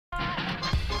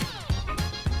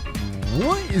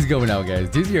What is going on,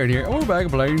 guys? Dizzy here, and we're back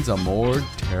playing some more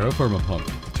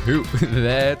TERRAFIRMAPUNK 2.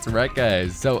 That's right,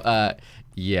 guys. So,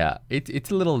 yeah, it's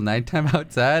a little nighttime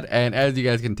outside, and as you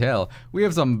guys can tell, we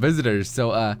have some visitors.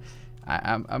 So, I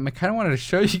kind of wanted to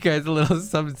show you guys a little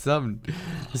something.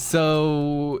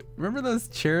 So, remember those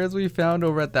chairs we found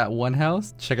over at that one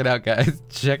house? Check it out, guys.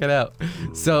 Check it out.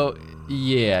 So,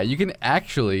 yeah, you can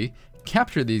actually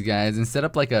capture these guys and set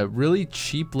up like a really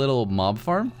cheap little mob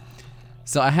farm.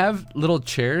 So I have little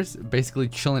chairs basically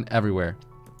chilling everywhere.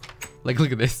 Like,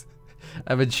 look at this.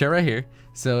 I have a chair right here.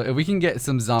 So if we can get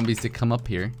some zombies to come up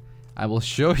here, I will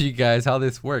show you guys how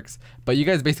this works. But you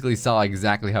guys basically saw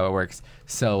exactly how it works.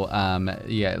 So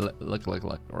yeah, look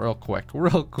real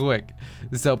quick.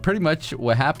 So pretty much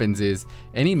what happens is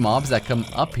any mobs that come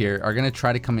up here are gonna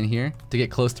try to come in here to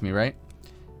get close to me, right?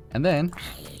 And then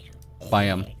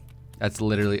bam. That's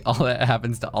literally all that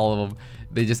happens to all of them.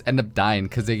 They just end up dying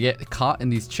because they get caught in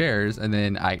these chairs, and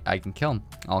then I can kill them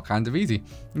all kinds of easy.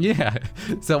 Yeah.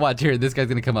 So watch here. This guy's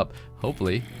gonna come up.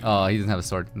 Hopefully. Oh, he doesn't have a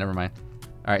sword. Never mind.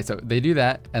 All right. So they do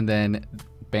that, and then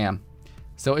bam.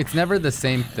 So it's never the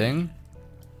same thing.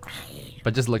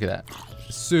 But just look at that.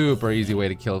 Super easy way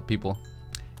to kill people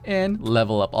and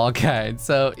level up all kinds.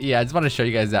 So yeah, I just want to show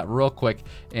you guys that real quick.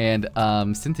 And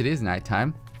since it is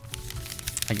nighttime,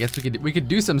 I guess we could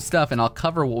do some stuff, and I'll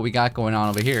cover what we got going on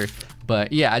over here.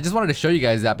 But yeah, I just wanted to show you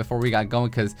guys that before we got going,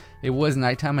 because it was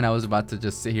nighttime and I was about to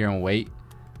just sit here and wait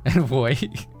and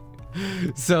wait.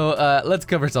 So let's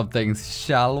cover some things,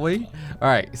 shall we? All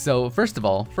right. So first of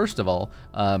all,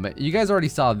 you guys already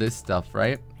saw this stuff,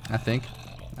 right? I think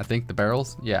the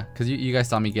barrels. Yeah, because you guys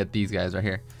saw me get these guys right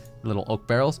here, little oak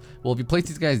barrels. Well, if you place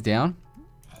these guys down,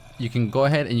 you can go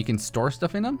ahead and you can store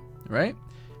stuff in them, right?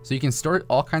 So you can store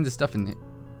all kinds of stuff in.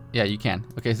 Yeah, you can.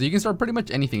 Okay, so you can store pretty much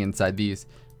anything inside these.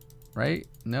 Right?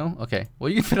 No? Okay. Well,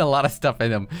 you can fit a lot of stuff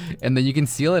in them, and then you can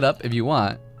seal it up if you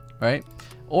want, right?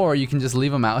 Or you can just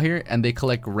leave them out here and they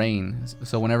collect rain.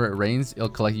 So whenever it rains, it'll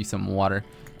collect you some water.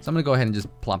 So I'm gonna go ahead and just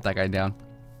plop that guy down.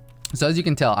 So as you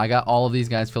can tell, I got all of these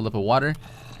guys filled up with water,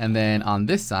 and then on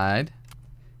this side,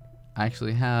 I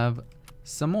actually have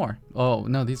some more. Oh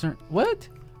no, these aren't. What?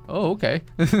 Oh, okay.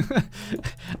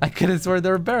 I could have sworn they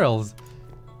were barrels.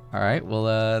 All right.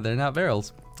 Well, they're not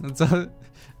barrels. So.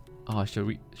 Oh, should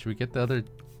we get the other?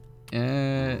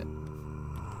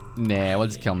 Nah, we'll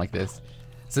just kill him like this.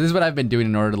 So this is what I've been doing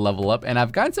in order to level up, and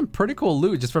I've gotten some pretty cool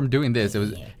loot just from doing this.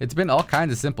 It's been all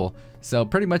kinds of simple. So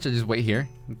pretty much I just wait here,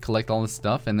 collect all this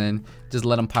stuff, and then just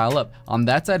let them pile up. On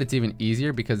that side, it's even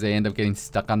easier because they end up getting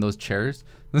stuck on those chairs.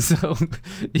 So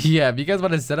yeah, if you guys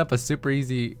want to set up a super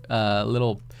easy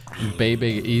little big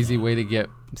easy way to get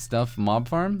stuff mob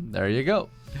farm, there you go.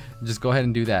 Just go ahead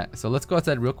and do that. So let's go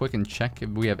outside real quick and check if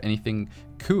we have anything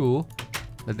cool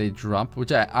that they drop,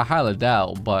 which I highly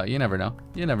doubt, but you never know.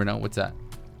 You never know. What's that?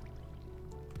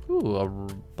 Ooh, a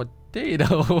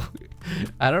potato.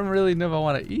 I don't really know if I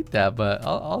want to eat that, but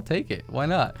I'll take it. Why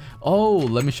not? Oh,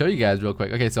 let me show you guys real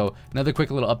quick. Okay, so another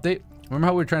quick little update. Remember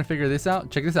how we were trying to figure this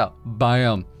out? Check this out.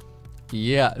 Bam.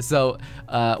 Yeah, so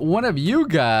one of you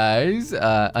guys,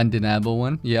 undeniable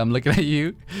one, yeah, I'm looking at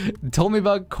you, told me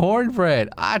about cornbread.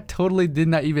 I totally did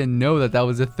not even know that that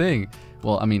was a thing.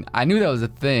 Well, I mean, I knew that was a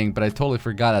thing, but I totally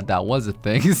forgot that that was a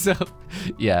thing. So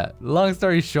yeah, long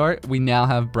story short, we now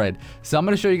have bread. So I'm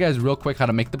gonna show you guys real quick how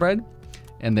to make the bread,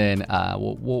 and then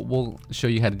we'll show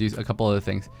you how to do a couple other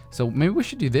things. So maybe we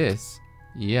should do this.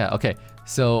 Yeah, okay.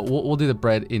 So we'll do the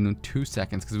bread in 2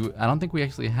 seconds, because I don't think we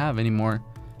actually have any more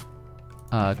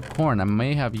corn. I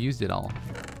may have used it all.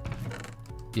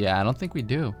 Yeah, I don't think we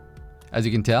do. As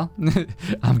you can tell,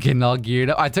 I'm getting all geared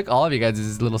up. I took all of you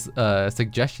guys' little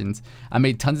suggestions. I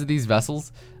made tons of these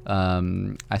vessels.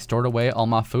 I stored away all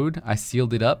my food. I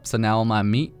sealed it up. So now all my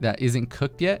meat that isn't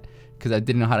cooked yet, because I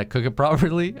didn't know how to cook it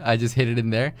properly, I just hid it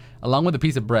in there along with a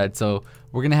piece of bread. So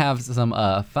we're gonna have some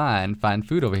fine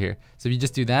food over here. So if you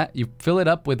just do that, you fill it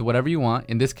up with whatever you want.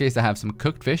 In this case, I have some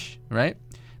cooked fish, right?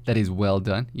 That is well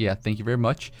done. Yeah, thank you very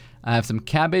much. I have some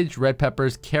cabbage, red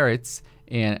peppers, carrots,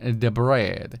 and the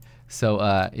bread. So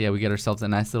yeah, we get ourselves a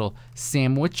nice little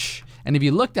sandwich. And if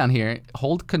you look down here,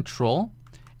 hold control,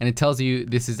 and it tells you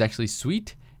this is actually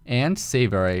sweet and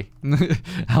savory.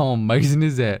 How amazing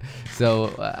is that?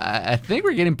 So I think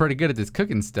we're getting pretty good at this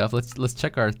cooking stuff. Let's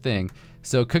check our thing.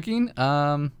 So cooking,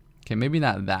 okay, maybe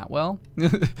not that well.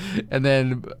 And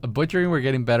then butchering, we're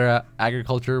getting better at.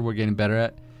 Agriculture, we're getting better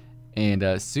at.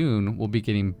 And soon we'll be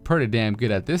getting pretty damn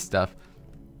good at this stuff.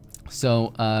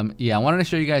 So yeah, I wanted to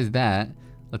show you guys that.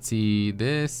 Let's see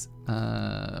this.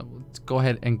 Let's go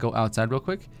ahead and go outside real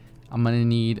quick. I'm gonna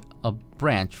need a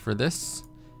branch for this.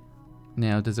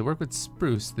 Now, does it work with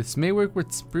spruce? This may work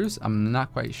with spruce. I'm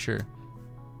not quite sure.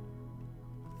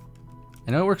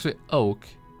 I know it works with oak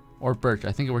or birch.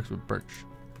 I think it works with birch.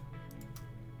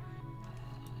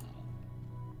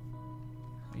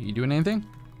 Are you doing anything?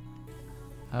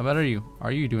 How about are you?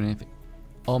 Are you doing anything?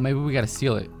 Oh, maybe we gotta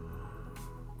seal it.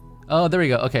 Oh, there we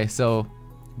go. Okay, so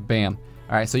bam.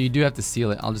 All right, so you do have to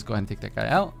seal it. I'll just go ahead and take that guy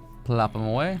out. Plop him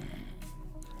away.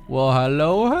 Well,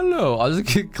 hello. I'll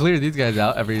just clear these guys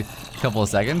out every couple of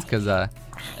seconds because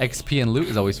XP and loot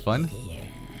is always fun.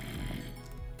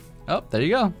 Oh, there you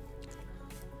go.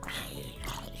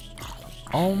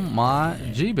 Oh my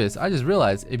jeebus. I just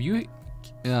realized if you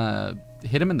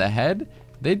hit them in the head,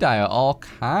 they die all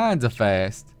kinds of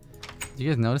fast. Did you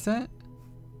guys notice that?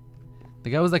 The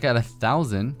guy was like at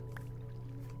 1,000.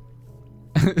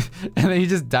 And then he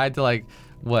just died to like,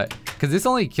 what? Because this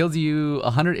only kills you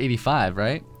 185,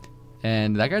 right?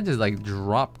 And that guy just like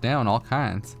dropped down all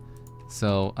kinds.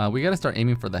 So we gotta start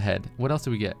aiming for the head. What else do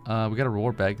we get? We got a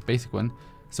reward bag, basic one.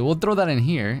 So we'll throw that in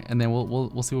here, and then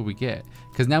we'll see what we get.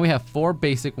 Because now we have 4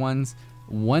 basic ones,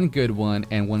 1 good one,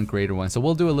 and 1 greater one. So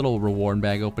we'll do a little reward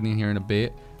bag opening here in a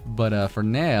bit. But for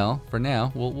now,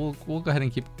 we'll go ahead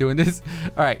and keep doing this.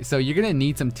 All right, so you're gonna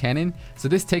need some tannin. So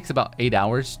this takes about 8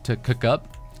 hours to cook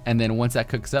up, and then once that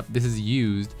cooks up, this is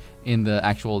used in the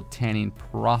actual tanning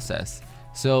process.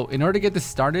 So in order to get this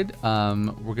started,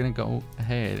 we're gonna go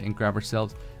ahead and grab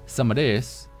ourselves some of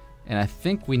this, and I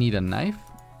think we need a knife,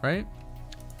 right?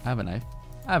 I have a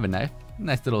knife.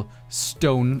 Nice little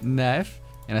stone knife.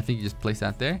 And I think you just place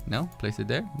that there. No, place it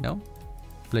there. No,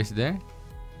 place it there.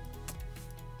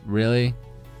 Really?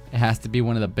 It has to be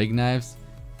one of the big knives?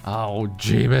 Oh,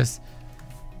 Jeebus.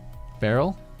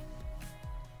 Barrel?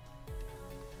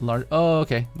 Large. Oh,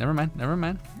 okay. Never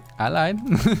mind. I lied.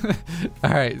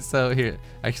 All right, so here.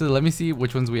 Actually, let me see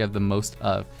which ones we have the most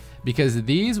of. Because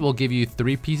these will give you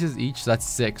 3 pieces each, so that's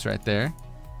 6 right there.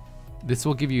 This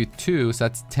will give you 2, so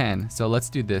that's 10. So let's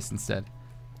do this instead.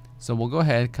 So we'll go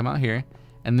ahead, come out here,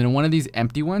 and then one of these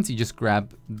empty ones, you just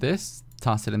grab this,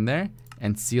 toss it in there,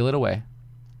 and seal it away.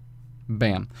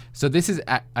 Bam. So this is,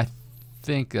 I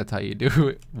think that's how you do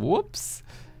it. Whoops.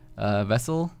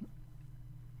 Vessel.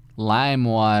 Lime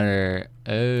water.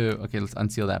 Oh, okay, let's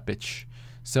unseal that bitch.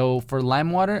 So for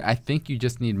lime water, I think you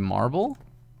just need marble.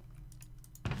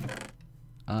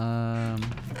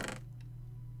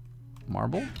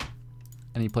 Marble.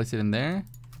 And you place it in there,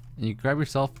 and you grab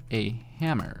yourself a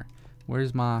hammer.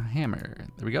 Where's my hammer?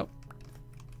 There we go.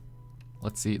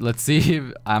 Let's see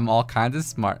if I'm all kinds of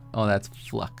smart. Oh, that's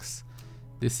flux.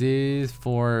 This is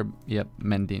for, yep,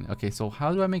 mending. Okay, so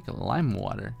how do I make lime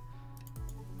water?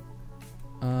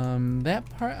 That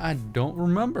part I don't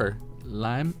remember.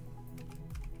 Lime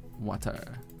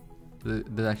water.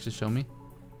 Did it actually show me?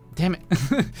 Damn it.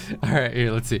 All right,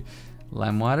 here, let's see.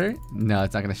 Lime water? No,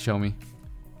 it's not gonna show me.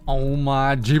 Oh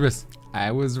my jeebus. I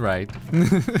was right.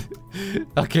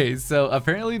 Okay, so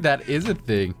apparently that is a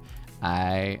thing.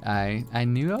 I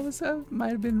knew I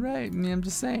might have been right. I mean, I'm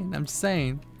just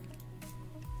saying.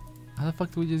 How the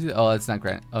fuck do we just do? Oh, it's not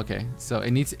granite. Okay, so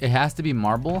it has to be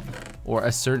marble or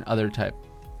a certain other type.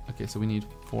 Okay, so we need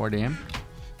 4 damn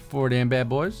bad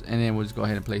boys, and then we'll just go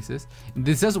ahead and place this.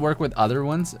 This does work with other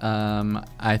ones.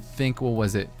 I think, what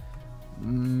was it?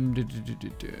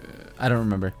 I don't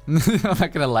remember. I'm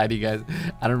not gonna lie to you guys.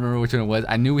 I don't remember which one it was.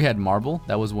 I knew we had marble.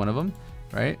 That was one of them,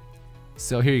 right?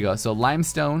 So here you go. So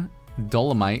limestone,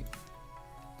 dolomite,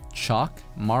 chalk,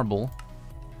 marble,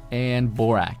 and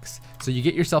borax. So you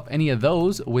get yourself any of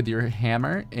those with your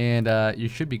hammer, and you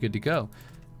should be good to go.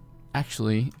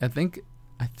 Actually, I think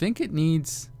it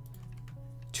needs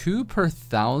 2 per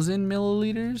 1,000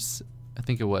 milliliters. I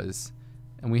think it was,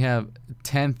 and we have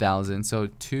 10,000. So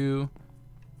 2.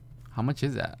 How much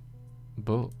is that?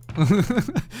 Boom.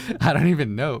 I don't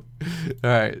even know. All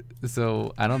right,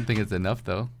 so I don't think it's enough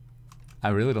though. I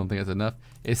really don't think it's enough.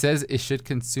 It says it should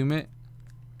consume it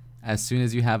as soon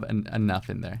as you have enough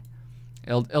in there.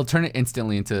 It'll turn it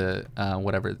instantly into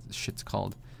whatever shit's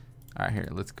called. All right, here,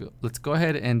 let's go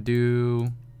ahead and do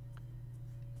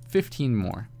 15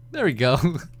 more. There we go.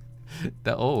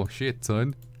 Oh shit,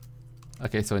 son.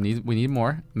 Okay, so we need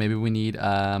more. Maybe we need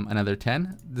another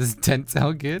 10. Does 10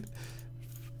 sound good?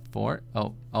 4.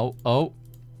 Oh.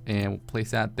 And we'll place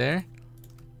that there.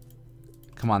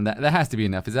 Come on, that has to be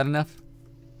enough. Is that enough?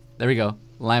 There we go.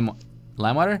 Lime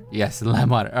water? Yes, lime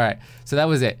water. All right, so that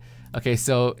was it. Okay,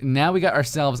 so now we got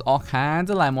ourselves all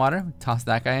kinds of lime water. Toss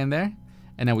that guy in there.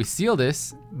 And now we seal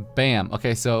this. Bam.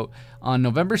 Okay, so on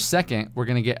November 2nd, we're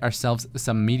gonna get ourselves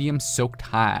some medium soaked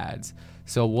hides.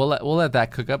 So we'll let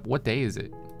that cook up. What day is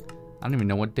it? I don't even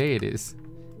know what day it is.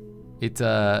 It's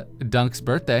Dunk's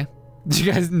birthday. Did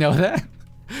you guys know that?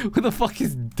 Who the fuck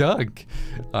is Dunk?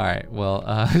 All right,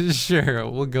 well, sure,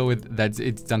 we'll go with that.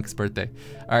 It's Dunk's birthday.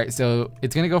 All right, so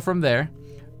it's gonna go from there.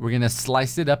 We're gonna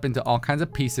slice it up into all kinds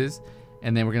of pieces,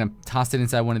 and then we're gonna toss it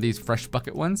inside one of these fresh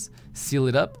bucket ones, seal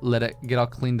it up, let it get all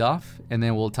cleaned off, and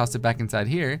then we'll toss it back inside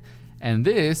here, and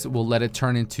this will let it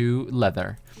turn into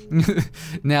leather.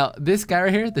 Now, this guy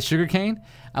right here, the sugar cane,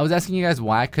 I was asking you guys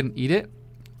why I couldn't eat it.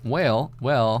 Well,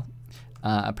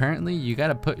 apparently you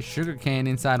gotta put sugar cane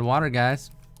inside water, guys.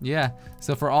 Yeah,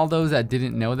 so for all those that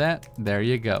didn't know that, there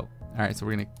you go. All right, so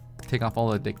we're gonna take off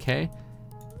all the decay.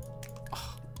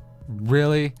 Oh,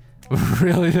 really?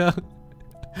 Really though?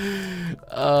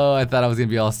 Oh, I thought I was gonna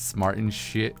be all smart and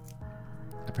shit.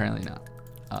 Apparently not.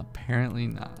 Apparently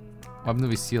not. What happens if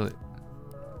we seal it?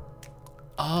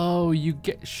 Oh, you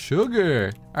get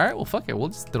sugar. All right, well, fuck it. We'll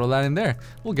just throw that in there.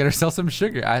 We'll get ourselves some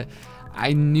sugar.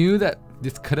 I knew that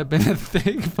this could have been a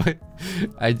thing, but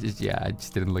I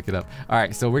just didn't look it up. All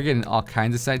right, so we're getting all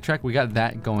kinds of sidetracked. We got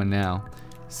that going now.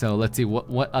 So let's see,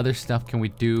 what other stuff can we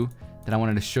do that I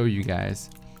wanted to show you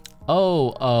guys?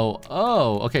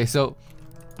 Oh, okay, so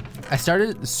I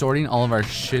started sorting all of our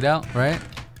shit out, right?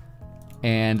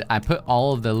 And I put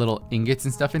all of the little ingots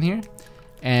and stuff in here.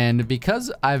 And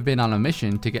because I've been on a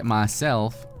mission to get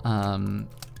myself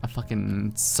a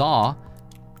fucking saw,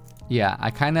 yeah, I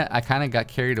kind of got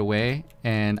carried away,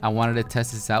 and I wanted to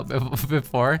test this out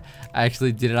before I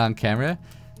actually did it on camera.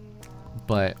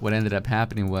 But what ended up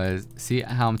happening was, see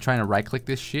how I'm trying to right click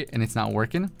this shit and it's not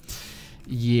working?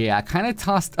 Yeah, I kind of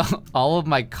tossed all of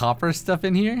my copper stuff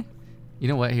in here. You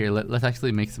know what, here, let's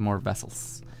actually make some more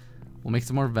vessels. We'll make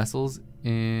some more vessels,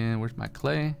 and where's my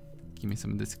clay? Give me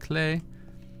some of this clay.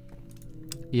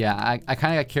 Yeah, I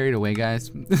kind of got carried away,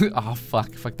 guys. Oh,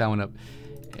 fuck that one up.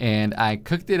 And I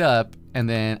cooked it up, and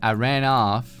then I ran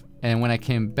off, and when I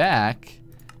came back,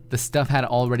 the stuff had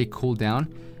already cooled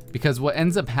down. Because what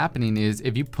ends up happening is,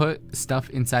 if you put stuff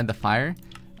inside the fire,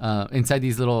 inside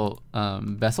these little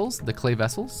vessels, the clay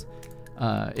vessels,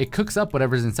 it cooks up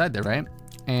whatever's inside there, right?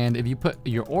 And if you put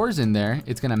your ores in there,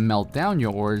 it's gonna melt down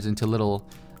your ores into little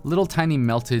tiny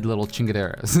melted little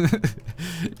chingaderas.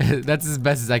 That's as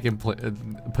best as I can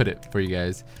put it for you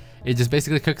guys. It just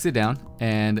basically cooks it down,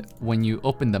 and when you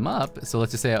open them up, so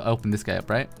let's just say I open this guy up,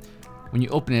 right? When you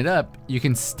open it up, you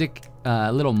can stick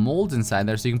little molds inside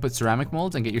there, so you can put ceramic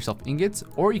molds and get yourself ingots,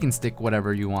 or you can stick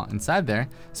whatever you want inside there.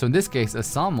 So in this case, a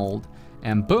saw mold,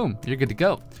 and boom, you're good to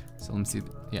go. So let me see,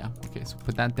 yeah, okay, so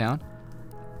put that down,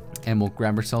 and we'll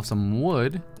grab ourselves some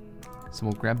wood. So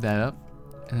we'll grab that up,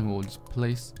 and then we'll just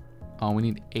place, oh, we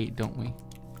need 8, don't we?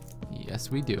 Yes,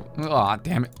 we do. Oh,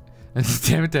 damn it.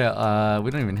 Damn it,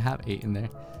 we don't even have 8 in there.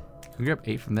 Can we grab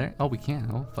 8 from there? Oh, we can.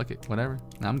 Oh, fuck it. Whatever.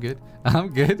 No, I'm good. I'm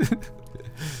good.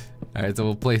 Alright, so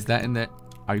we'll place that in there.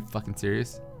 Are you fucking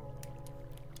serious?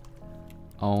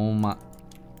 Oh my.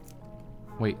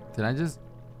 Wait, did I just...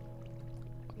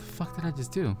 What the fuck did I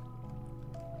just do?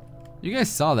 You guys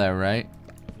saw that, right?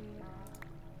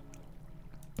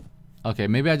 Okay,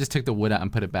 maybe I just took the wood out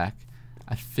and put it back.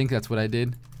 I think that's what I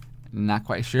did. Not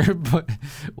quite sure, but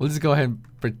we'll just go ahead and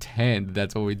pretend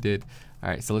that's what we did. All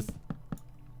right, so let's,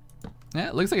 yeah,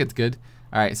 it looks like it's good.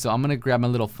 All right, so I'm gonna grab my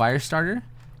little fire starter.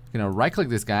 I'm gonna right click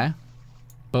this guy.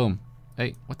 Boom.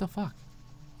 Hey, what the fuck?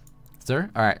 Sir?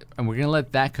 All right, and we're gonna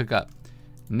let that cook up.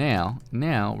 Now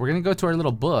we're gonna go to our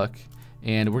little book,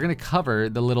 and we're gonna cover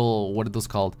the little, what are those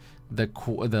called?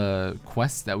 The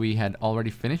quests that we had already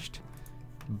finished.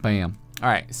 Bam. All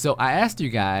right, so I asked you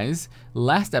guys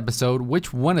last episode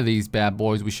which one of these bad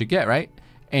boys we should get, right?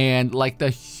 And like the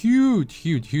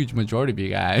huge majority of you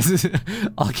guys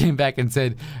all came back and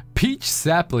said, peach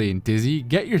sapling, Dizzy,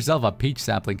 get yourself a peach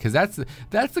sapling, because that's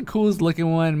the coolest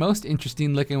looking one, most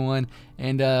interesting looking one,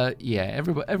 and yeah,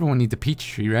 everyone needs a peach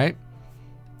tree, right?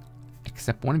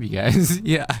 Except one of you guys.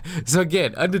 Yeah, so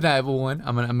again, undeniable one.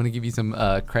 I'm gonna give you some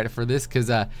credit for this,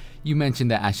 because you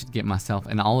mentioned that I should get myself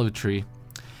an olive tree.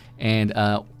 And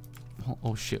oh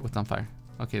shit, what's on fire?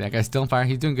 Okay, that guy's still on fire.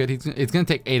 He's doing good. It's gonna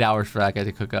take 8 hours for that guy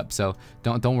to cook up. So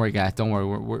don't worry, guys. Don't worry.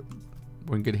 We're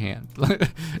in good hands.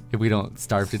 If we don't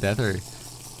starve to death or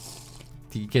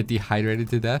get dehydrated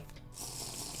to death.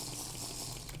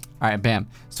 All right, bam.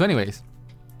 So anyways,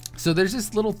 so there's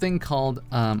this little thing called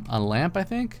a lamp, I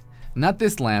think. Not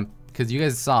this lamp, because you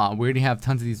guys saw we already have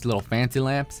tons of these little fancy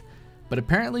lamps. But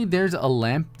apparently there's a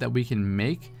lamp that we can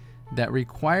make that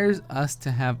requires us to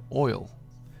have oil.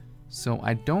 So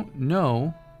I don't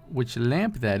know which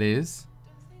lamp that is.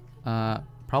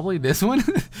 Probably this one.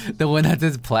 The one that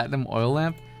says platinum oil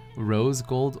lamp, rose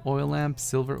gold oil lamp,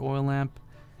 silver oil lamp,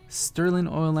 sterling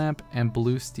oil lamp, and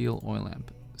blue steel oil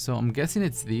lamp. So I'm guessing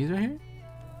it's these right here,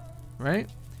 right?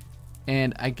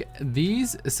 And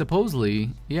these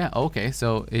supposedly, yeah, okay,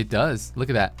 so it does. Look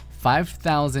at that,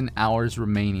 5,000 hours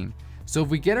remaining. So if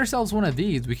we get ourselves one of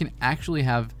these, we can actually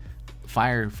have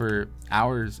fire for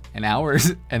hours and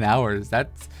hours and hours. I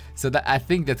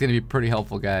think that's gonna be pretty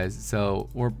helpful, guys. So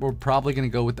we're probably gonna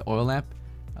go with the oil lamp.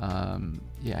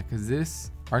 Yeah, because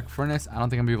this arc furnace, I don't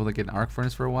think I'm gonna be able to get an arc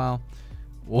furnace for a while,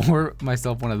 or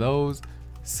myself one of those.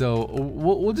 So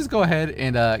we'll just go ahead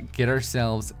and get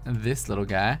ourselves this little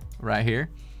guy right here,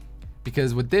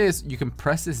 because with this you can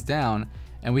press this down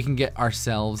and we can get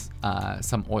ourselves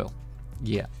some oil.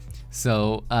 Yeah,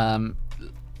 so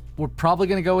we're probably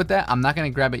gonna go with that. I'm not gonna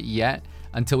grab it yet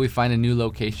until we find a new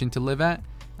location to live at,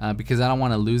 because I don't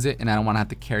want to lose it and I don't want to have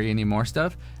to carry any more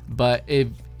stuff. But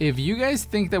if you guys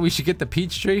think that we should get the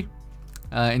peach tree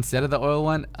instead of the oil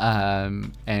one,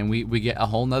 and we get a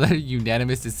whole nother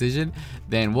unanimous decision,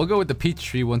 then we'll go with the peach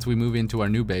tree once we move into our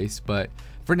new base. But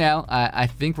for now, I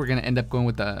think we're gonna end up going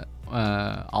with the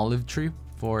olive tree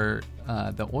for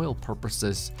the oil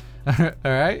purposes. All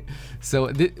right,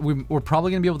 so we're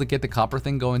probably gonna be able to get the copper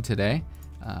thing going today.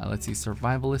 Let's see,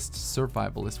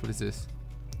 survivalist, what is this?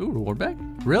 Ooh, reward bag,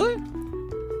 really?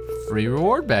 Free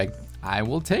reward bag, I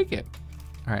will take it.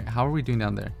 All right, how are we doing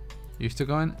down there? You're still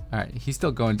going? All right, he's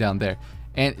still going down there.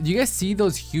 And do you guys see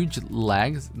those huge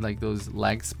lags, like those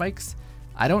lag spikes?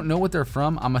 I don't know what they're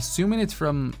from. I'm assuming it's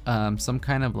from some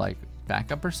kind of like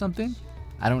backup or something.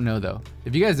 I don't know though.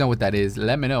 If you guys know what that is,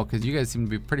 let me know, because you guys seem to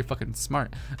be pretty fucking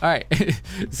smart. All right,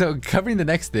 so covering the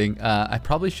next thing, I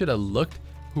probably should have looked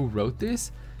who wrote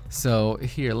this. So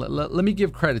here, let me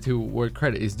give credit to where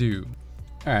credit is due.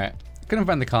 All right. Couldn't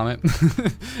find the comment,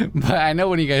 but I know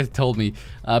when you guys told me,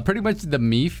 pretty much the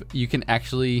meef, you can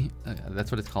actually, that's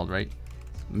what it's called, right?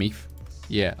 Meef?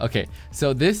 Yeah, okay.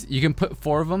 So this, you can put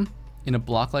 4 of them in a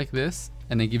block like this,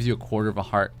 and it gives you a quarter of a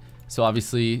heart. So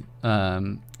obviously,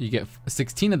 you get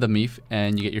 16 of the meef,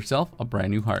 and you get yourself a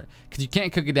brand new heart. Because you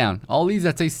can't cook it down. All these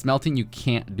that say smelting, you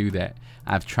can't do that.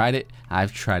 I've tried it.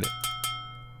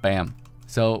 Bam.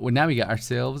 So now we got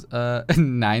ourselves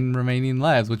 9 remaining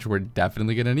lives, which we're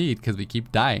definitely gonna need because we keep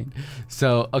dying.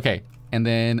 So okay, and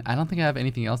then I don't think I have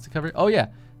anything else to cover. Oh yeah,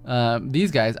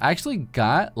 these guys, I actually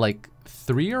got like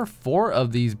 3 or 4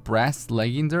 of these brass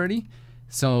leggings already.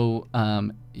 So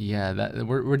yeah,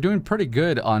 we're doing pretty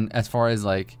good on as far as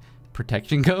like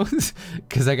protection goes,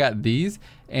 because I got these.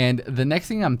 And the next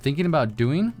thing I'm thinking about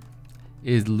doing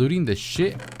is looting the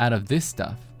shit out of this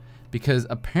stuff, because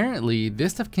apparently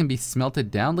this stuff can be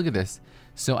smelted down. Look at this.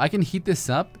 So I can heat this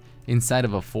up inside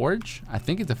of a forge. I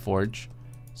think it's a forge.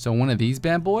 So one of these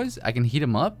bad boys, I can heat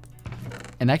them up,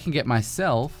 and I can get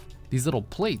myself these little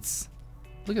plates.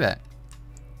 Look at that.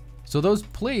 So those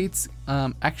plates,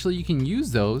 actually you can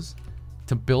use those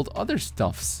to build other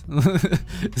stuffs.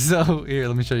 So here,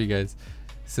 let me show you guys.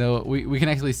 So we can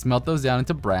actually smelt those down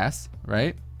into brass,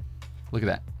 right? Look at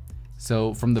that.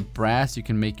 So from the brass, you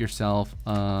can make yourself,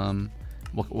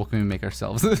 what can we make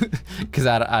ourselves? Because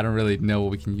I don't really know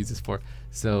what we can use this for.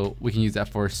 So we can use that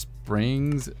for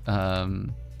springs.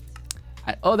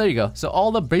 Oh, there you go.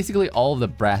 So basically all of the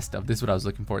brass stuff. This is what I was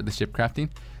looking for, the ship crafting.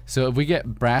 So if we get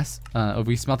brass, if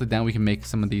we smelt it down, we can make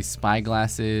some of these spy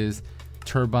glasses,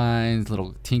 turbines,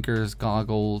 little tinker's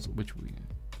goggles, which we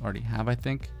already have, I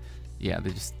think. Yeah,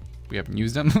 we haven't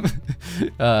used them.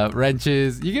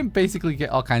 Wrenches. You can basically get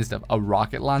all kinds of stuff. A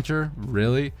rocket launcher.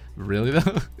 Really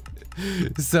though?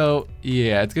 So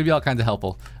yeah, it's gonna be all kinds of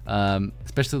helpful,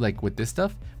 especially like with this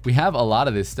stuff. We have a lot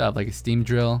of this stuff, like a steam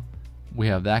drill. We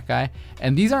have that guy,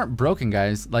 and these aren't broken,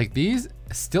 guys. Like, these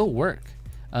still work.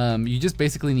 You just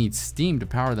basically need steam to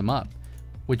power them up,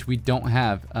 which we don't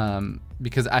have,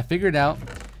 because I figured out,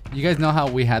 you guys know how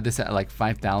we had this at like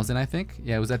 5,000, I think.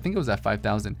 Yeah, I think it was at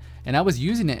 5,000, and I was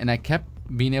using it and I kept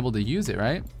being able to use it,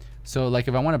 right? So like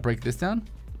if I want to break this down,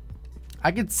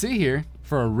 I could sit here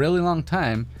for a really long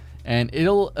time and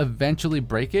it'll eventually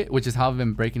break it, which is how I've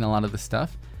been breaking a lot of the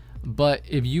stuff. But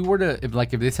if you were to,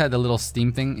 if this had the little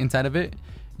steam thing inside of it,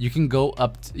 you can go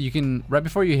up, you can, right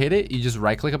before you hit it, you just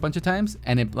right click a bunch of times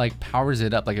and it like powers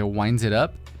it up, like it winds it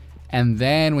up. And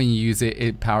then when you use it,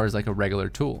 it powers like a regular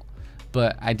tool.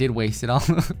 But I did waste it all.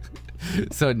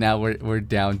 So now we're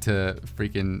down to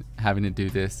freaking having to do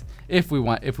this if we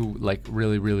like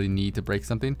really need to break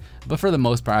something. But for the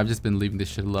most part, I've just been leaving this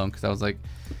shit alone because I was like,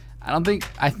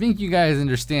 I think you guys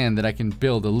understand that I can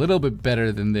build a little bit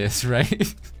better than this,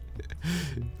 right?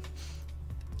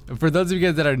 For those of you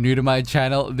guys that are new to my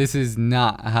channel, this is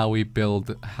not how we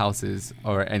build houses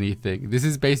or anything. This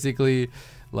is basically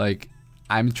like,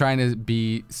 I'm trying to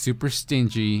be super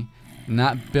stingy,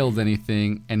 not build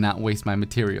anything, and not waste my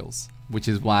materials, which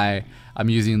is why I'm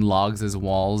using logs as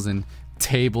walls and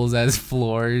tables as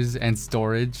floors and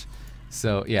storage.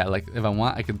 So yeah, like if I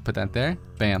want, I could put that there.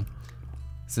 Bam.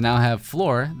 So now I have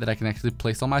floor that I can actually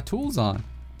place all my tools on.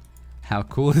 How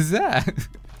cool is that?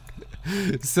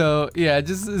 So yeah,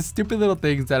 just stupid little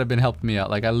things that have been helping me out.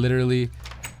 Like I literally,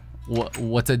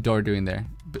 what's a door doing there?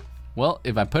 Well,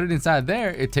 if I put it inside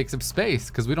there, it takes up space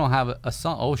because we don't have a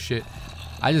song. Oh shit!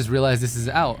 I just realized this is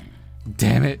out.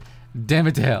 Damn it! Damn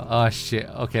it to hell! Oh shit!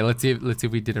 Okay, let's see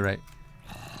if we did it right.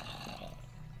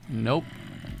 Nope.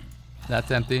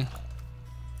 That's empty.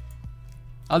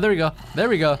 Oh, there we go. There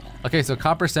we go. Okay, so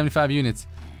copper 75 units.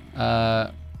 Oh,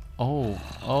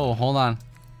 hold on.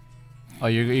 Oh,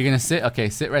 you're gonna sit? Okay,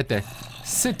 sit right there.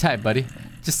 Sit tight, buddy.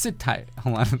 Just sit tight.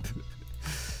 Hold on.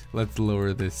 Let's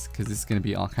lower this because this is gonna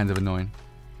be all kinds of annoying.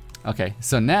 Okay,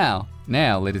 so now,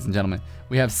 ladies and gentlemen,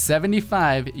 we have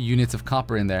 75 units of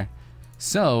copper in there.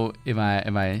 So if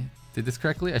I did this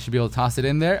correctly, I should be able to toss it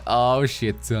in there. Oh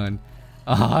shit, son.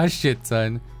 Oh shit,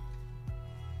 son.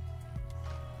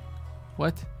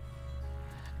 What?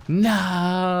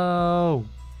 No!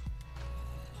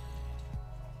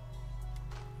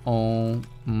 Oh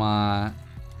my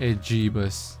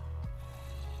Jeebus.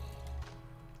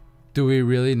 Do we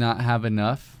really not have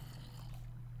enough?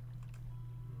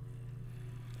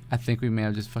 I think we may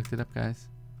have just fucked it up, guys.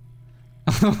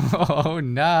 Oh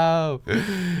no!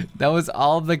 That was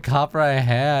all the copper I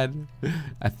had.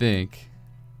 I think.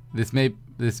 This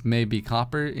may be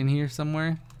copper in here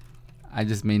somewhere. I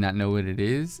just may not know what it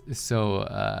is, so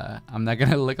I'm not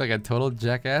gonna look like a total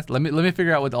jackass. Let me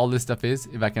figure out what all this stuff is,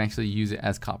 if I can actually use it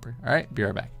as copper. All right, be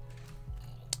right back.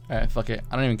 All right, fuck it.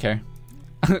 I don't even care.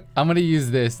 I'm gonna use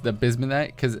this, the bismuthite,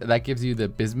 because that gives you the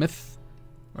bismuth,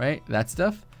 right? That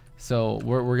stuff. So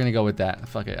we're gonna go with that.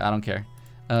 Fuck it. I don't care.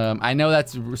 I know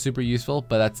that's super useful,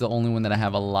 but that's the only one that I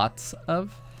have a lot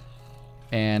of.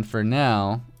 And for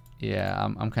now, yeah,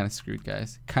 I'm kind of screwed,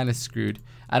 guys. Kind of screwed.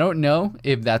 I don't know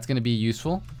if that's gonna be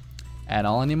useful at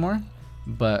all anymore,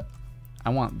 but I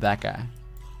want that guy.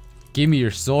 Give me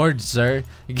your sword, sir.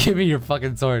 Give me your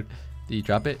fucking sword. Did you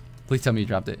drop it? Please tell me you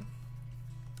dropped it.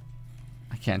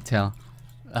 I can't tell.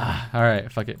 All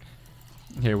right, fuck it.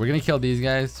 Here, we're gonna kill these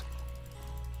guys.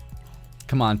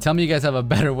 Come on, tell me you guys have a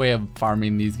better way of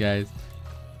farming these guys.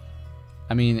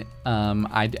 I mean,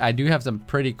 I do have some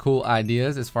pretty cool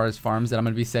ideas as far as farms that I'm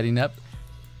gonna be setting up.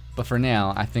 But for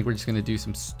now, I think we're just gonna do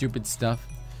some stupid stuff.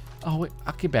 Oh wait,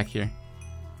 I'll get back here.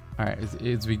 All right,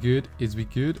 is we good? Is we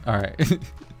good? All right.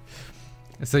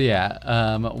 So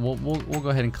yeah, we'll go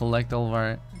ahead and collect all of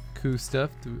our cool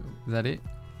stuff. Is that it?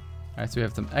 All right, so we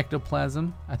have some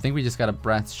ectoplasm. I think we just got a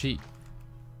brass sheet.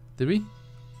 Did we?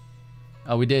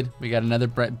 Oh, we did. We got another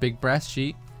big brass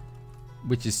sheet,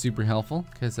 which is super helpful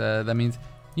because that means,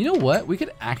 you know what? We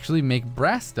could actually make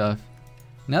brass stuff.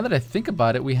 Now that I think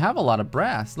about it, we have a lot of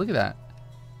brass. Look at that.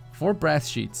 4 brass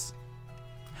sheets.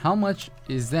 How much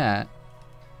is that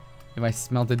if I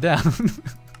smelt it down?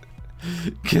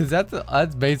 Because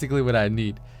that's basically what I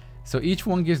need. So each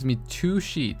one gives me 2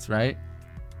 sheets, right?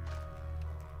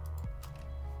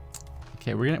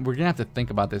 Okay, we're gonna have to think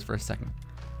about this for a second.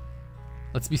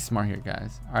 Let's be smart here,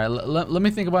 guys. All right, let me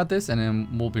think about this, and then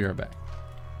we'll be right back.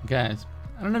 Guys,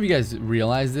 I don't know if you guys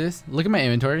realize this. Look at my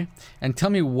inventory and tell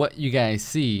me what you guys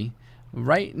see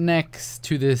right next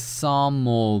to this saw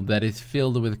mold that is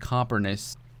filled with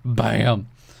copperness. Bam!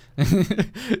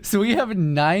 So we have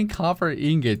 9 copper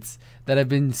ingots that have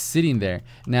been sitting there.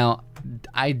 Now,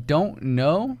 I don't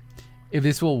know if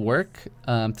this will work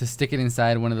to stick it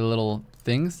inside one of the little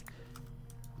things,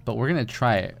 but we're gonna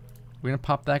try it. We're gonna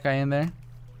pop that guy in there.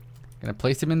 Gonna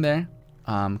place him in there.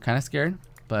 Kind of scared,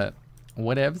 but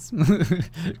whatevs.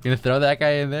 Gonna throw that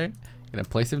guy in there. Gonna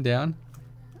place him down.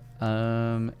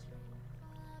 And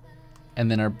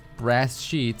then our brass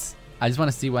sheets. I just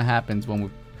want to see what happens when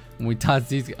we toss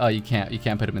these. Oh, you can't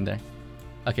put them in there.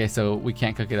 Okay, so we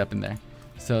can't cook it up in there.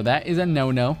 So that is a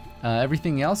no-no.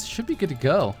 Everything else should be good to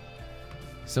go.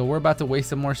 So we're about to waste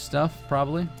some more stuff,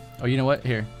 probably. Oh, you know what?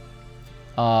 Here.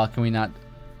 Can we not?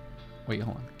 Wait,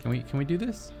 hold on. Can we do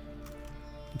this?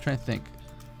 I'm trying to think.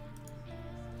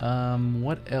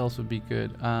 What else would be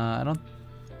good? I don't.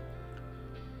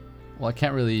 Well, I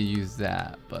can't really use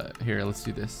that, but here, let's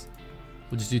do this.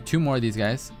 We'll just do 2 more of these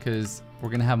guys because we're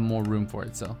gonna have more room for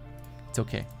it. So it's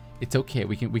okay. It's okay.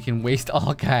 We can waste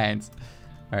all kinds.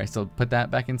 All right, so put that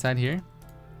back inside here.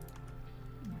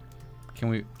 Can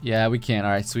we? Yeah, we can.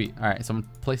 All right, sweet. All right, so I'm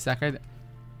gonna place that guy.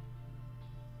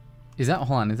 Is that,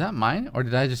 hold on, is that mine? Or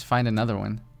did I just find another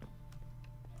one?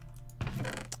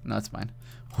 No, it's mine.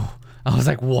 I was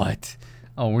like, what?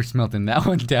 Oh, we're smelting that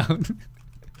one down.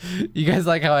 You guys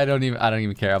like how I don't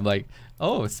even care. I'm like,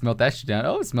 oh, smelt that shit down.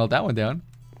 Oh, smelt that one down.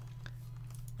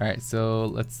 All right, so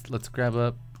let's grab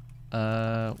up.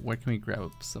 Where can we grab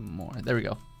up some more? There we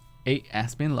go. 8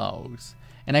 aspen logs,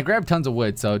 and I grabbed tons of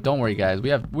wood, so don't worry, guys. We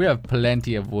have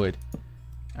plenty of wood.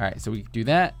 All right, so we do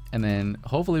that, and then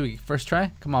hopefully we first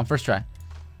try. Come on, first try.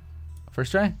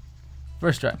 First try.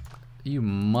 First try. You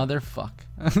motherfuck.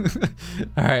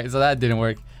 All right, so that didn't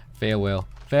work. Fail well.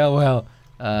 Fail well.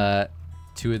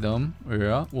 2 of them.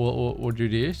 Yeah. We'll do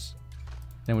this.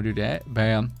 Then we'll do that.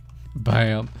 Bam.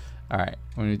 Bam. All right.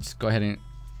 We're gonna just go ahead and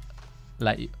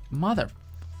light you. Mother.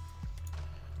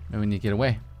 Maybe we need to get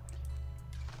away.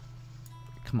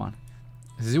 Come on.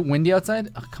 Is it windy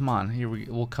outside? Oh, come on. Here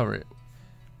we'll cover it.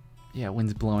 Yeah,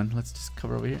 wind's blowing. Let's just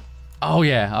cover over here. Oh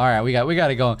yeah. All right. We got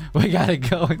it going. We got it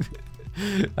going.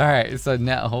 All right. So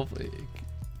now hopefully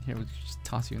here we'll just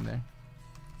toss you in there.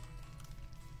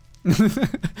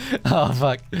 Oh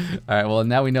fuck. All right, well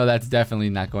now we know that's definitely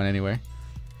not going anywhere.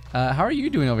 How are you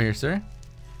doing over here, sir?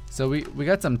 So we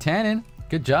got some tannin.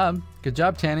 Good job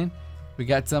tannin. We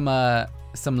got some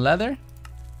leather.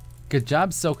 Good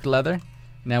job, soaked leather.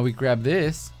 Now we grab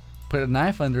this, put a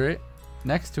knife under it,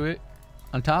 next to it,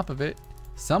 on top of it,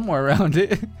 somewhere around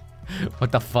it.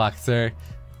 What the fuck, sir?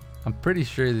 I'm pretty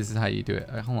sure this is how you do it.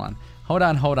 Hold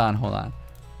on.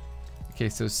 Okay,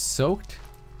 so soaked.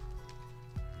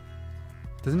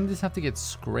 Doesn't this have to get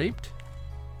scraped?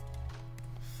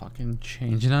 Fucking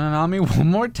change it on me one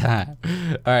more time.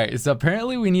 Alright, so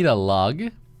apparently we need a log.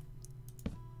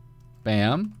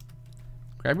 Bam.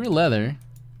 Grab your leather.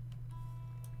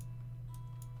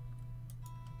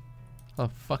 How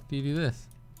the fuck do you do this?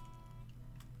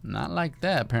 Not like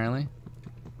that, apparently.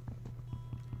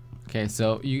 Okay,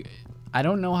 so I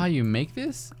don't know how you make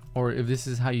this, or if this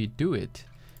is how you do it.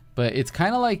 But it's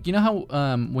kind of like, you know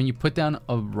how when you put down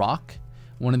a rock,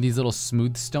 one of these little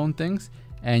smooth stone things,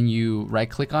 and you right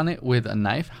click on it with a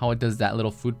knife, how it does that little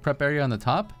food prep area on the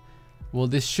top? Well,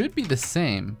 this should be the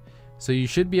same. So you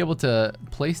should be able to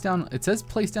place down, it says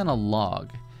place down a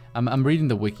log. I'm reading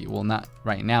the wiki. Well, not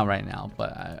right now,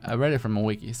 but I read it from a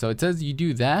wiki. So it says you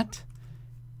do that,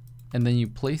 and then you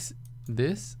place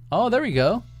this. Oh, there we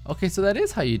go. Okay, so that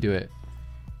is how you do it.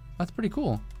 That's pretty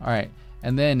cool. All right,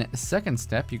 and then second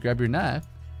step, you grab your knife,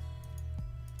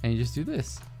 and you just do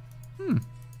this.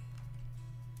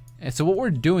 And so what we're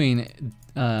doing,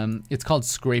 it's called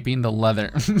scraping the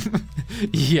leather.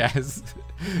 Yes,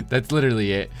 that's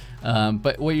literally it.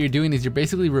 But what you're doing is you're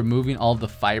basically removing all the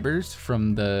fibers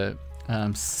from the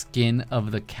skin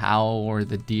of the cow or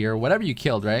the deer, whatever you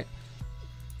killed, right?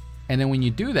 And then when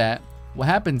you do that, what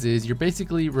happens is you're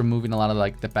basically removing a lot of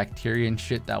like the bacteria and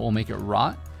shit that will make it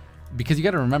rot. Because you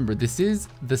got to remember, this is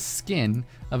the skin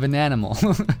of an animal.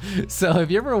 So if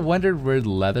you ever wondered where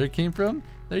leather came from,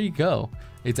 there you go.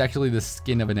 It's actually the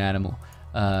skin of an animal.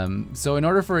 So in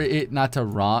order for it not to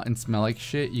rot and smell like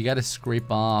shit, you got to scrape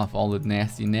off all the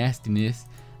nastiness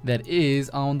that is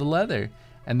on the leather.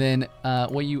 And then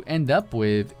what you end up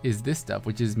with is this stuff,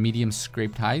 which is medium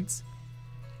scraped hides.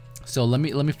 So let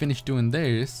me finish doing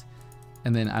this,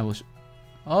 and then I will.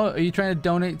 Oh, are you trying to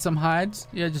donate some hides?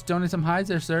 Yeah, just donate some hides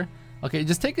there, sir. Okay,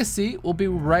 just take a seat. We'll be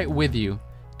right with you.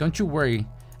 Don't you worry.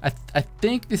 I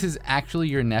think this is actually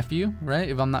your nephew, right?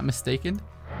 If I'm not mistaken.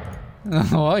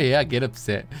 Oh yeah, get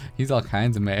upset. He's all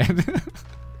kinds of mad.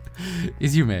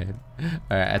 Is you mad?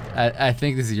 All right, I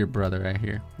think this is your brother right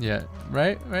here. Yeah,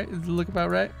 right? Does it look about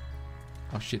right?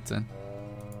 Oh shit, son.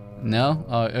 No?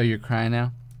 Oh, you're crying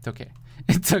now? It's okay.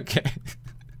 It's okay.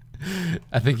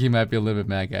 I think he might be a little bit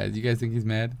mad, guys. You guys think he's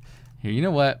mad? Here, you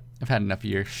know what? I've had enough of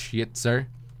your shit, sir.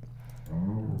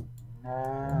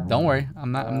 Don't worry.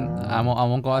 I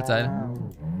won't go outside.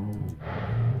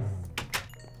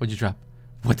 What'd you drop?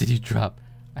 What did you drop?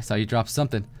 I saw you drop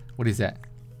something. What is that?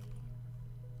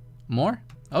 More?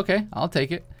 Okay, I'll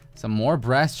take it. Some more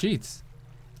brass sheets.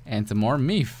 And some more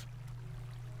meat.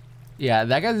 Yeah,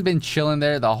 that guy's been chilling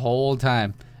there the whole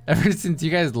time. Ever since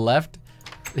you guys left,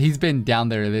 he's been down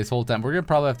there this whole time. We're gonna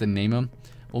probably have to name him.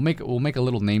 We'll make a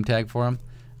little name tag for him.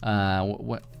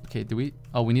 What? Okay, do we?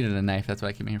 Oh, we needed a knife. That's what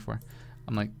I came here for.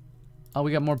 I'm like, oh,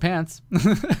 we got more pants.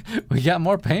 We got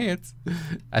more pants.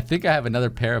 I think I have another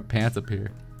pair of pants up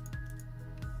here.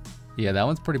 Yeah, that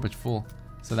one's pretty much full.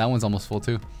 So that one's almost full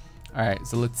too. All right,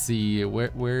 so let's see.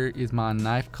 Where is my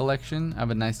knife collection? I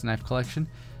have a nice knife collection.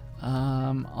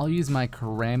 I'll use my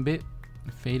karambit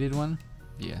faded one.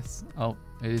 Yes. Oh,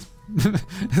 it is.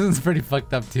 This one's pretty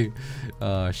fucked up too.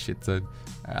 Oh shit, son.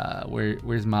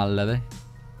 Where's my leather?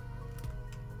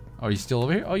 Oh, are you still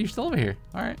over here? Oh, you're still over here.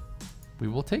 All right, we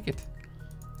will take it.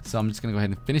 So I'm just gonna go ahead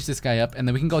and finish this guy up, and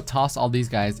then we can go toss all these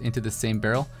guys into the same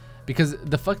barrel. Because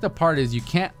the fucked up part is you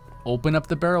can't open up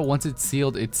the barrel. Once it's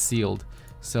sealed, it's sealed.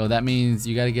 So that means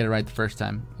you got to get it right the first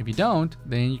time. If you don't,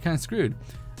 then you're kind of screwed.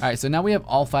 All right, so now we have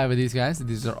all 5 of these guys.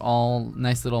 These are all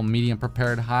nice little medium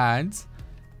prepared hides.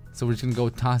 So we're just gonna go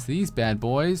toss these bad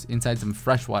boys inside some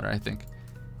fresh water, I think.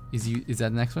 Is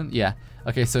that the next one? Yeah.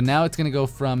 Okay, so now it's gonna go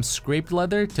from scraped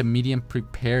leather to medium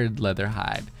prepared leather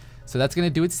hide. So that's gonna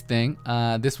do its thing.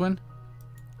 This one,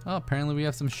 oh, apparently we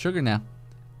have some sugar now.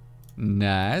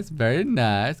 Nice, very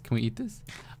nice. Can we eat this?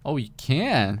 Oh, you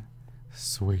can.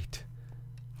 Sweet.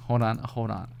 Hold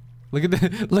on. Look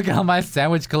at how my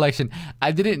sandwich collection.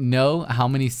 I didn't know how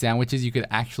many sandwiches you could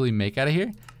actually make out of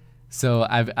here. So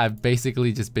I've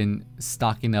basically just been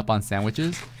stocking up on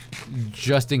sandwiches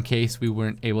just in case we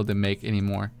weren't able to make any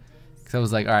more. Cause I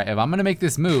was like, all right, if I'm gonna make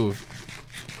this move,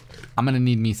 I'm gonna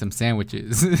need me some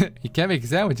sandwiches. You can't make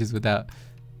sandwiches without,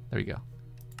 there we go.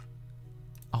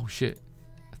 Oh shit,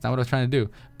 that's not what I was trying to do.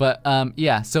 But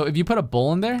yeah, so if you put a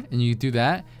bowl in there and you do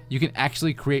that, you can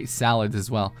actually create salads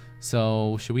as well.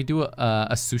 So should we do a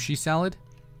sushi salad?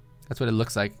 That's what it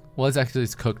looks like. Well,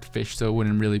 it's cooked fish, so it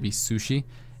wouldn't really be sushi.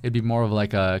 It'd be more of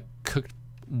like a cooked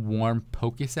warm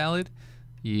poke salad.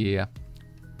 Yeah.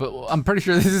 But I'm pretty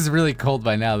sure this is really cold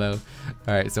by now though.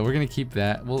 All right, so we're gonna keep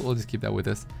that. We'll just keep that with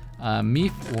us.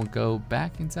 Meat will go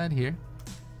back inside here.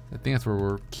 I think that's where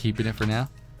we're keeping it for now.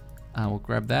 We'll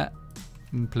grab that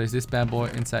and place this bad boy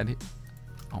inside here.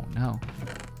 Oh no.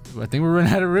 I think we're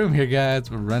running out of room here, guys.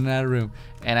 We're running out of room.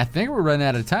 And I think we're running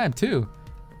out of time too.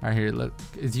 All right, here, look.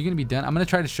 Is you gonna be done? I'm gonna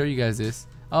try to show you guys this.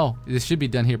 Oh, this should be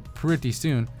done here pretty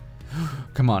soon.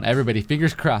 Come on, everybody,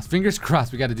 fingers crossed. Fingers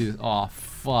crossed, we gotta do this. Oh,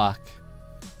 fuck.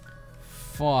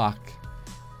 Fuck.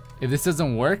 If this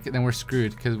doesn't work, then we're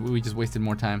screwed because we just wasted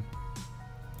more time.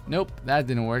 Nope, that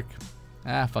didn't work.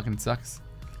 Ah, fucking sucks.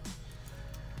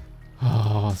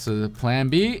 Oh, so the plan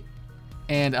B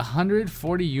and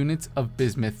 140 units of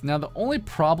bismuth. Now, the only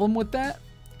problem with that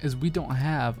is we don't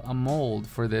have a mold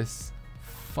for this.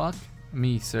 Fuck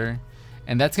me, sir.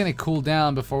 And that's gonna cool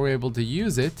down before we're able to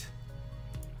use it.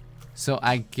 So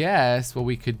I guess what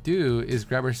we could do is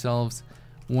grab ourselves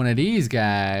one of these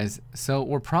guys. So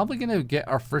we're probably gonna get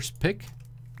our first pick,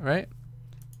 right?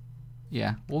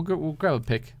 Yeah, we'll grab a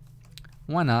pick.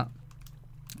 Why not?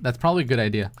 That's probably a good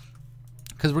idea.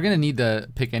 Because we're gonna need the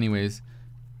pick anyways.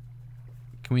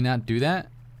 Can we not do that?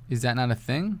 Is that not a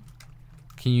thing?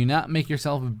 Can you not make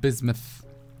yourself bismuth?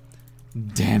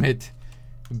 Damn it.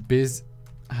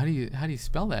 How do you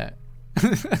spell that? All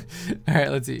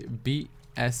right, let's see.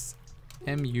 BSMUTH.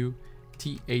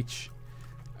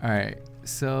 All right,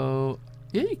 so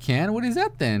yeah, you can. What is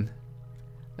that then?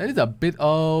 That is a bit.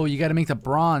 Oh, you got to make the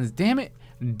bronze. Damn it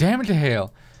to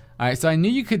hell. All right, so I knew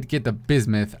you could get the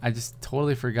bismuth. I just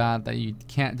totally forgot that you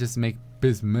can't just make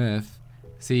bismuth.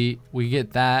 See, we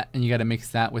get that, and you got to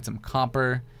mix that with some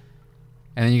copper,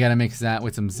 and then you got to mix that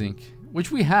with some zinc,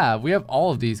 which we have. We have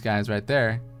all of these guys right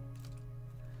there.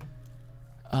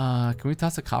 Can we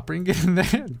toss a copper ingot in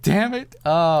there? Damn it.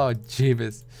 Oh,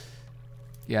 jeebus.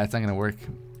 Yeah, it's not gonna work.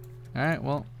 All right,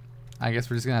 well, I guess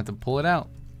we're just gonna have to pull it out.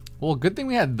 Well, good thing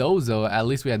we had those though. At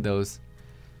least we had those.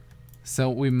 So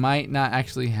we might not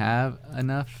actually have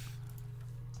enough.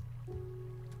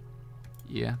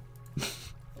 Yeah.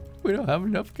 We don't have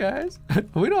enough, guys.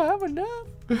 We don't have enough.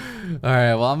 All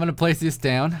right, well, I'm gonna place this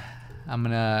down. I'm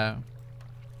gonna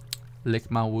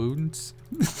lick my wounds.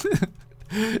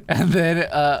 And then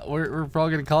we're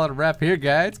probably gonna call it a wrap here,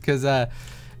 guys, because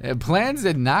plans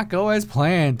did not go as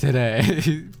planned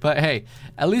today. But hey,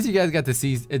 at least you guys got to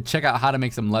see check out how to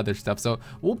make some leather stuff. So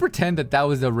we'll pretend that that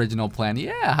was the original plan.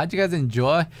 Yeah, how'd you guys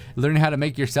enjoy learning how to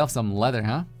make yourself some leather,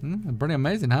 huh? Pretty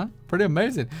amazing, huh? Pretty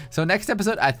amazing. So next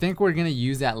episode, I think we're gonna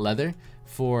use that leather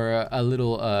for a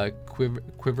little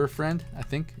quiver friend. I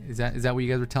think is that what you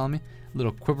guys were telling me? A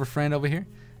little quiver friend over here.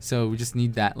 So we just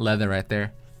need that leather right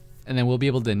there. And then we'll be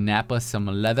able to nap us some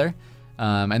leather.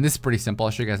 And this is pretty simple.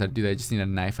 I'll show you guys how to do that. You just need a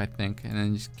knife, I think. And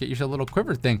then just get yourself a little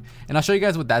quiver thing. And I'll show you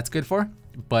guys what that's good for.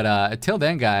 But till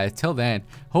then, guys,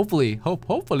 hopefully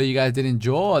you guys did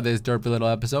enjoy this derpy little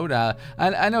episode.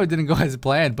 I know it didn't go as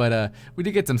planned, but we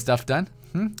did get some stuff done.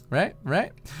 Right?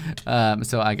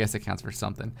 So I guess it counts for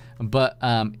something. But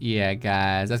yeah,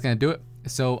 guys, that's going to do it.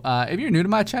 So if you're new to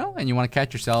my channel and you want to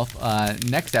catch yourself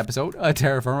next episode,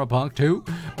 TerraFirmaPunk 2,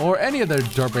 or any other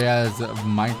derpy ass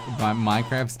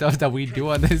Minecraft stuff that we do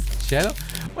on this channel,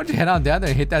 why don't you head on down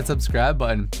there and hit that subscribe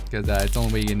button, because it's the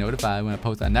only way you get notified when I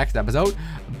post that next episode.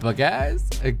 But guys,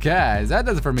 that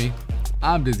does it for me.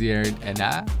 I'm Dizzy Aaron, and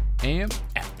I am